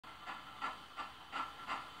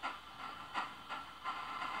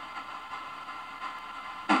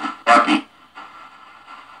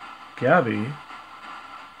Gabby?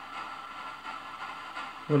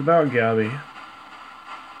 What about Gabby?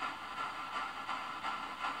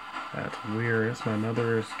 That's weird. That's my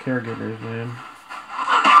mother's caregiver's name.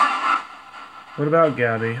 What about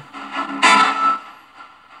Gabby?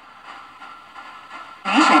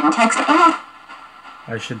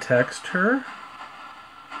 I should text her?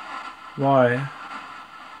 Why?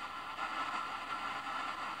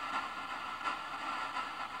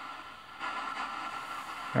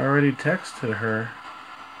 I already texted her.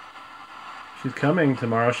 She's coming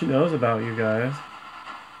tomorrow. She knows about you guys.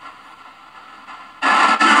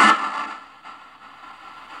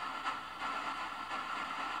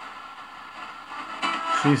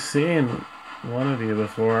 She's seen one of you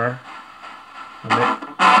before.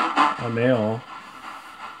 A male.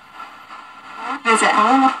 Is it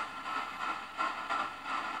home?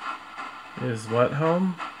 Is what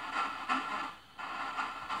home?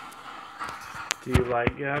 Do you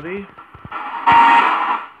like Gabby?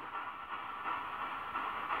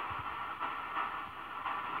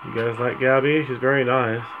 You guys like Gabby? She's very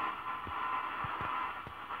nice.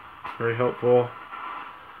 Very helpful.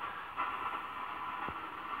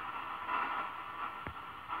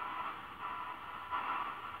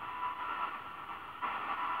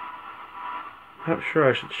 Not sure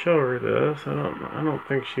I should show her this. I don't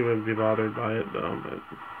think she would be bothered by it though, but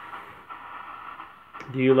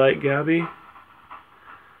do you like Gabby?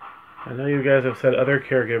 I know you guys have said other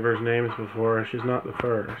caregivers' names before. She's not the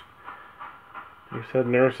first. You've said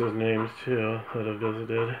nurses' names too that have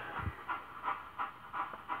visited.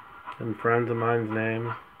 And friends of mine's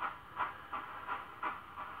names.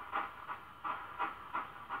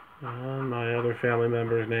 And my other family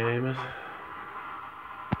members' names.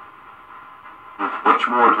 Which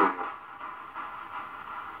one?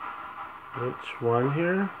 Which one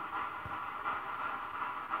here?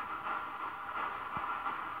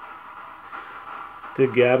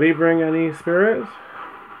 Did Gabby bring any spirits?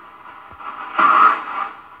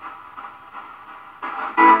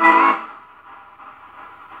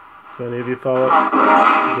 Do any of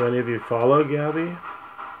you follow Gabby?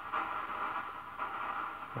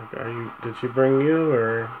 Like, did she bring you,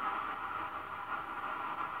 or?